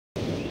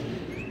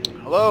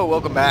Hello,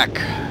 welcome back.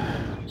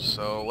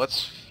 So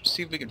let's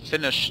see if we can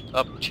finish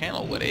up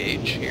Channel Wood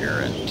Age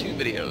here in 2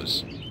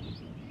 videos.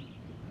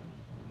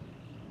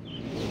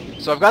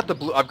 So I've got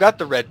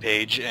the red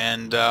page,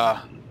 and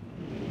I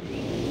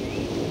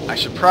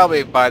should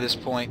probably by this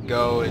point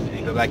go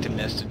and go back to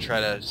Myst and try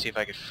to see if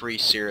I could free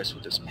Sirrus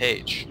with this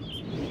page.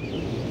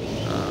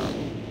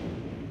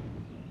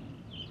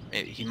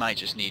 Maybe he might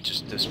just need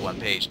just this one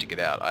page to get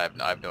out. I have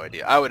no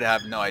idea. I would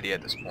have no idea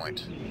at this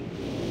point.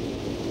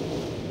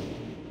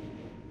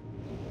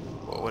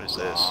 Whoa, what is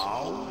this?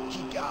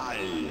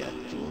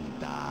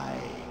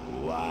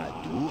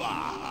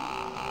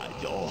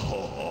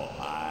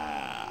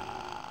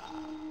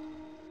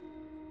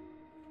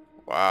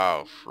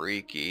 Wow,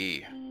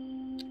 freaky.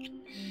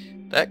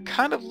 That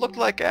kind of looked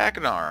like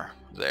Achenar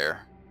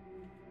there.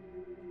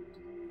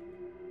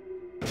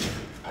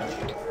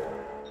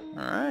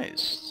 Alright,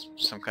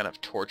 some kind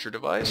of torture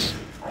device.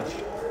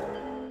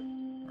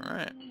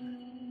 Alright.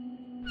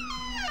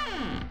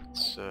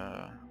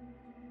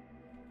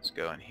 Let's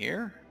go in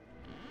here.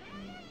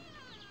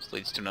 This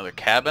leads to another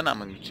cabin. I'm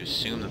going to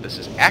assume that this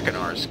is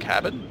Achenar's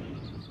cabin.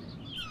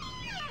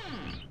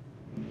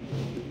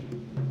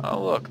 Oh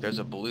look, there's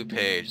a blue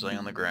page laying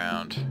on the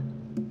ground.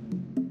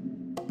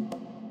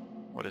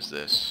 What is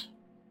this?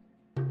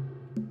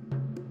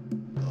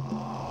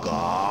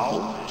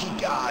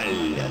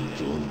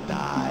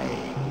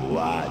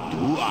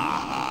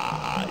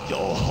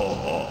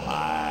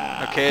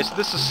 Okay, so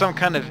this is some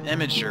kind of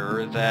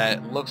imager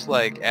that looks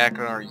like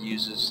Achenar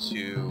uses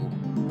to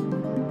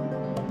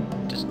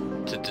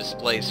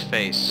display his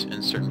face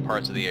in certain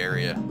parts of the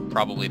area.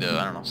 Probably to,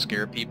 I don't know,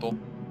 scare people.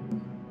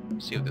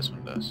 Let's see what this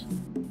one does.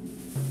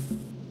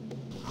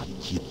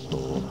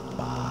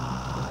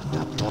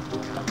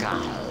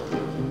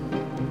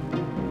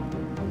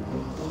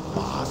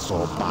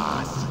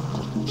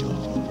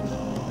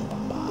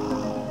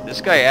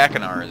 This guy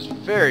Achenar is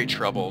very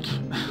troubled.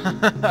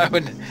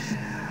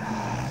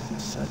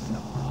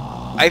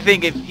 I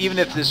think even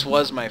if this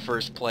was my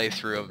first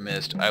playthrough of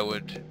Myst, I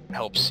would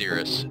help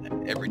Sirrus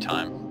every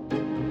time.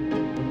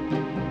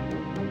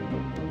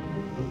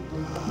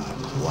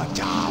 Watch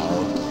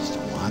out,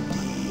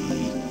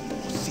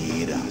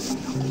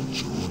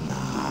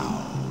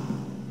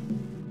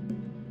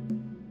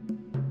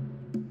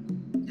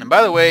 and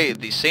by the way,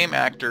 the same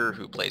actor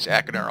who plays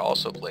Achenar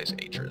also plays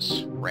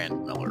Atris,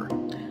 Rand Miller.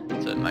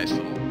 It's a nice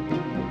little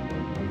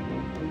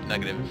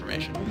nugget of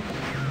information.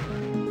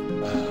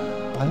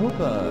 I hope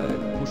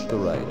I pushed the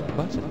right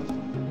button.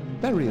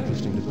 Very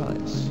interesting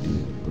device,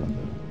 dear brother.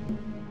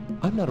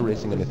 I'm not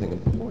erasing anything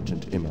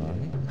important, am I?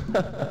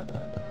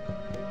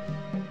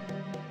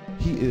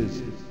 He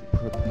is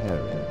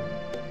preparing.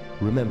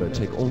 Remember,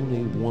 take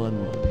only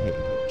one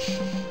page.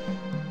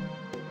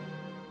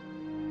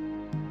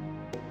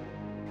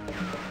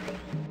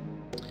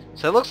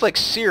 So it looks like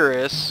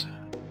Sirrus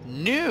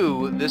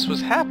knew this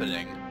was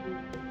happening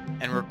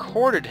and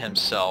recorded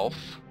himself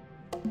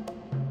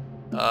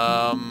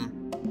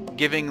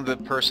giving the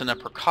person a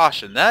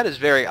precaution. That is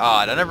very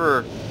odd. I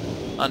never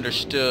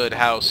understood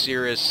how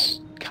Sirrus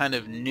kind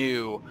of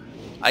knew.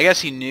 I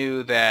guess he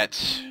knew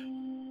that...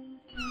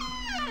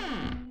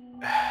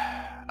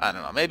 I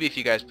don't know. Maybe if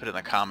you guys put in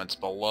the comments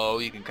below,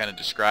 you can kind of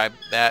describe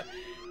that.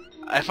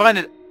 I find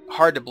it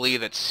hard to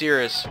believe that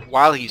Sirrus,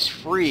 while he's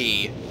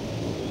free,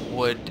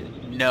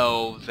 would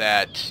know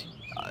that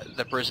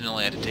the person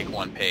only had to take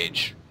one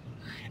page.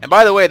 And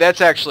by the way,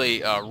 that's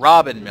actually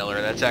Robin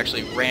Miller. That's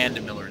actually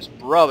Rand Miller's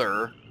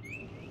brother,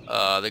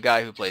 the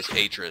guy who plays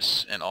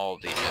Atris in all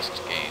of the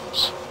Myst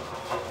games.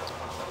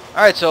 All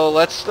right, so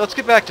let's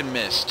get back to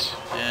Myst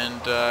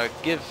and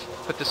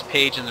put this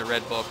page in the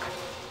red book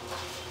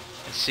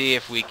and see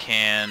if we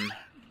can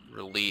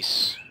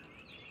release.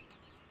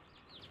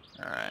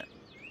 All right.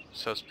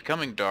 So it's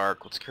becoming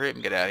dark. Let's hurry up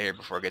and get out of here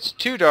before it gets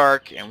too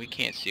dark and we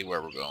can't see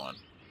where we're going.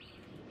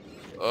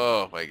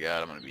 Oh my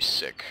god, I'm gonna be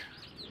sick.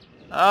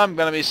 I'm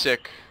gonna be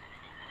sick.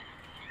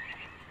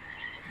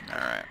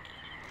 Alright.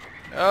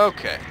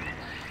 Okay.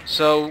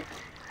 So,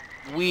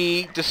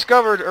 we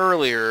discovered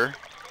earlier,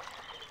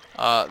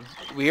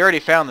 we already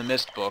found the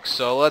Myst book,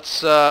 so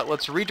let's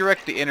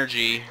redirect the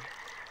energy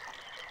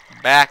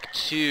back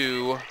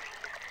to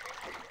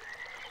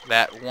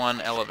that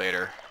one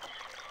elevator.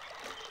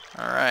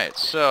 Alright,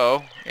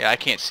 so, yeah, I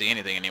can't see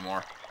anything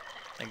anymore.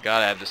 Thank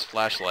God I have this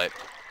flashlight.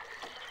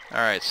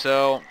 Alright,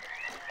 so,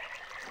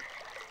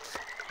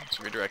 let's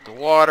redirect the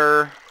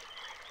water.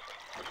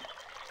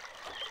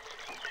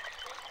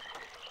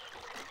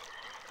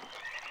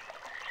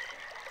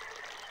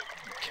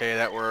 Okay,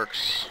 that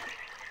works.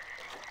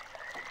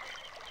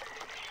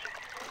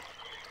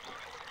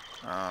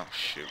 Oh,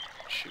 shoot.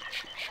 Shoot.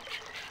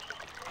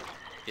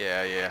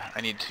 Yeah.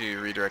 I need to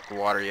redirect the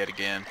water yet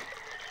again.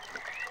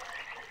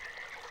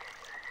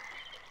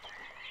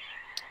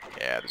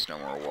 Yeah, there's no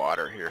more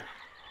water here.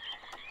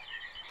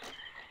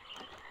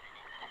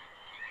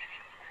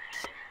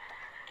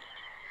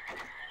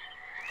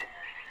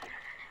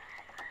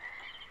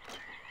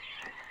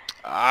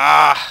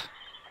 Ah!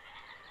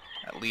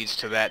 That leads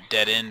to that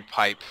dead-end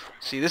pipe.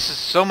 See, this is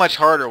so much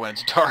harder when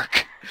it's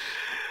dark.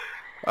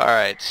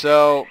 Alright,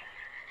 so...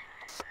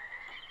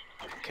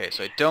 Okay,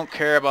 so I don't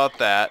care about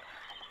that.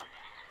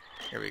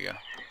 Here we go.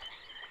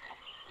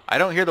 I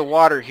don't hear the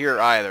water here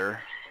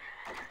either.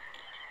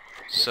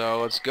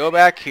 So let's go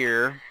back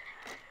here.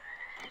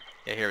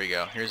 Yeah, here we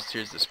go. Here's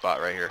the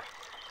spot right here.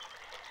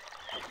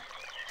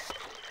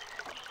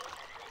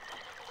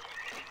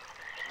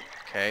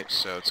 Okay,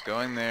 so it's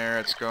going there.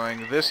 It's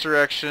going this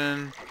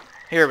direction.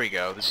 Here we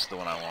go. This is the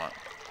one I want.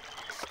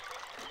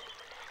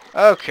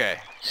 Okay,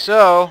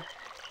 so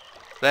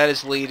that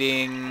is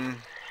leading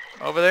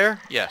over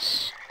there?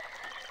 Yes.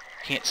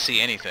 Can't see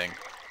anything.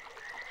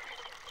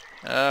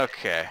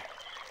 Okay.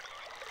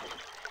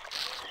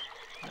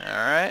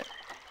 Alright.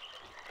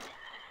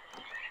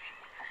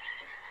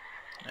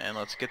 And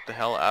let's get the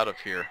hell out of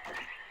here.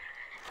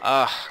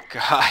 Ah,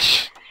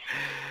 gosh.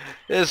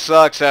 This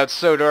sucks how it's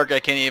so dark I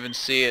can't even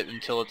see it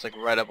until it's like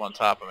right up on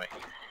top of me.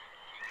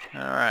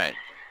 Alright.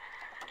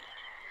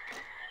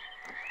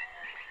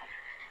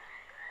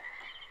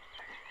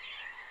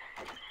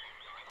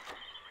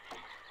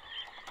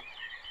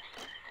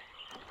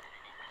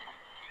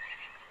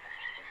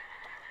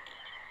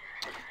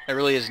 It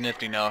really is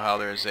nifty to know how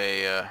there's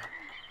a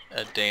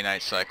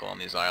day-night cycle on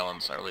these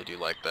islands. I really do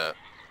like that.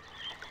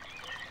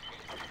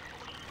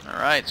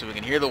 Alright, so we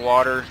can hear the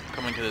water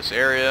coming to this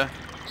area,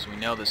 so we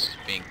know this is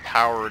being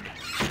powered.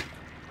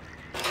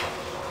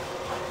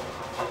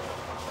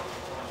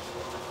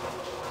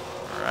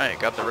 Alright,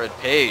 got the red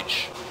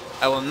page.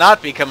 I will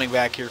not be coming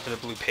back here for the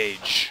blue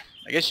page.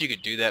 I guess you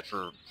could do that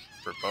for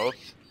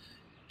both,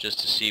 just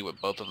to see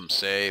what both of them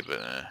say, but...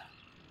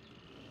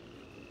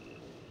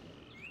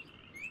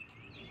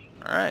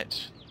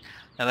 Alright.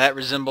 Now that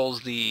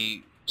resembles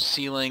the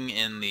ceiling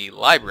in the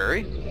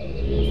library.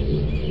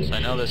 So I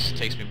know this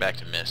takes me back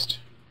to Myst.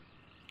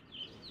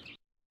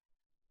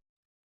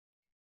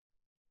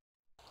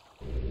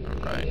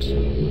 Alright.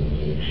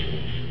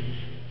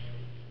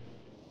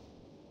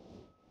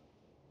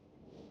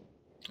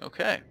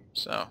 Okay,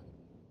 so.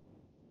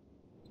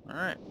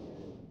 Alright.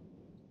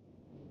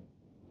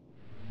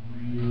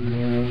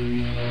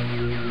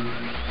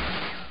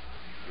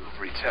 You've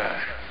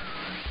returned.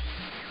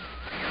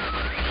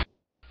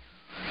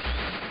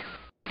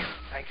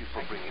 Thank you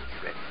for bringing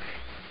the red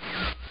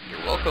page.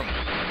 You're welcome.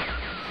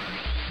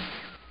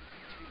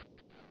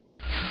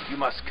 You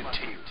must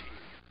continue to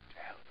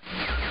help.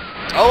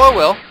 Oh, I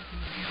will.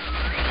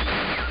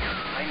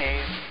 My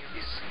name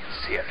is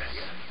Sirrus.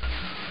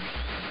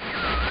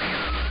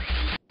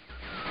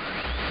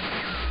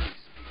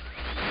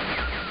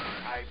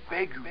 I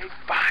beg you to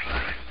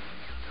find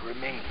the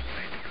remaining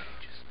red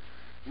pages.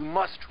 You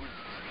must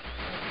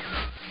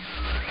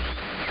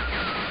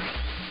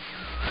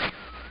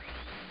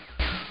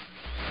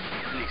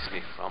release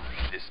me from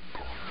this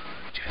book,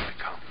 which has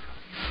become.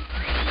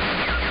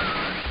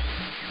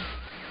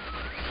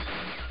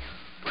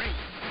 Bring.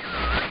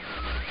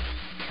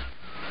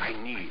 I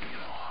need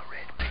more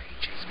red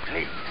pages,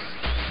 please.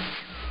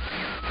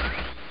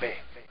 Beg.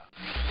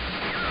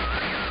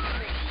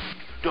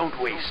 Don't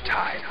waste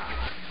time.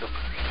 Look.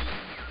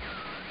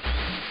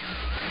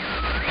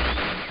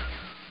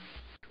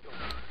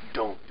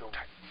 Don't.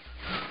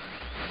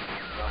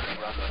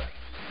 Brother.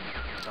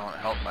 Don't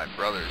help my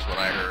brother is what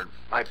I heard.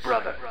 My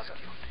brother.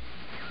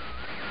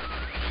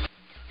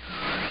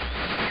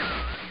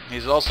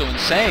 He's also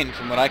insane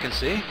from what I can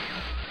see.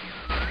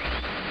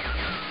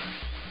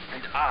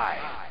 And I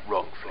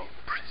wrongfully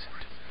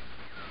imprisoned.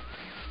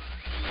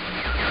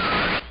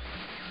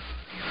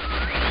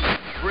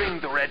 Bring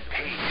the red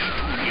page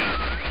to me.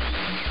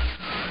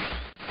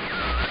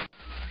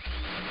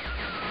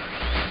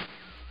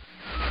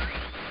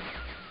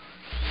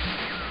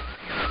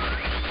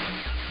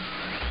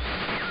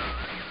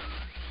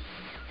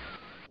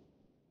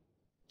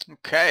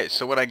 Okay,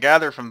 so what I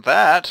gather from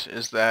that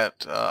is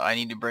that I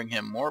need to bring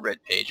him more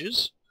red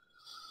pages.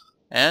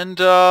 And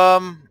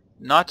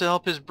not to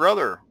help his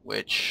brother,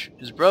 which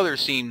his brother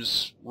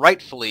seems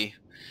rightfully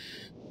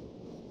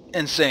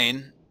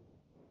insane.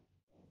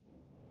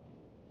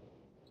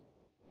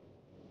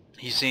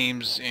 He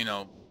seems, you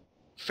know,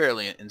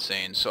 fairly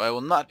insane, so I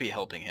will not be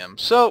helping him.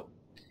 So,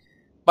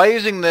 by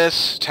using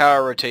this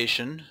tower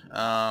rotation,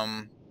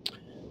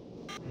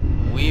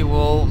 we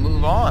will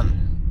move on.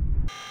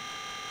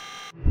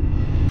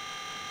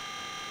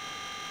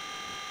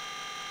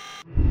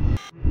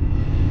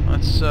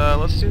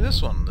 Let's do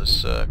this one,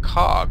 this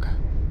cog,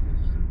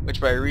 which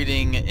by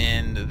reading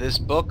in this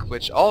book,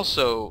 which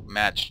also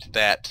matched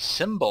that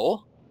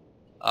symbol,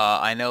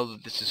 I know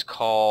that this is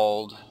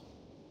called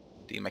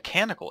the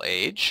Mechanical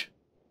Age.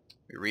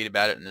 We read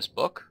about it in this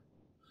book.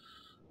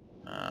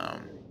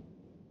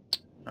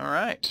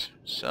 Alright,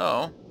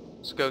 so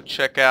let's go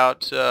check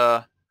out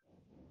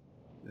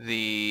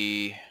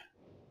the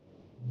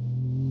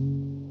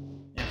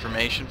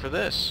information for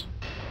this.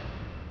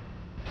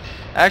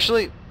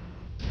 Actually,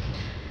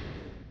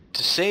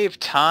 to save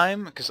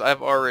time, because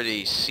I've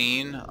already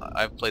seen,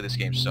 I've played this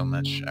game so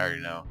much, I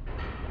already know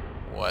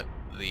what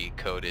the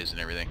code is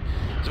and everything.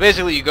 So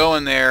basically you go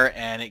in there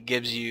and it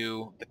gives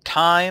you the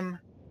time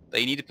that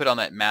you need to put on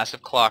that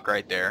massive clock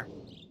right there.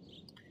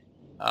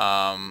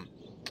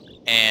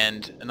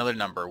 And another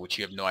number which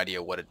you have no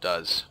idea what it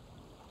does.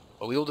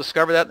 But we will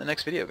discover that in the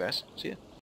next video, guys. See ya.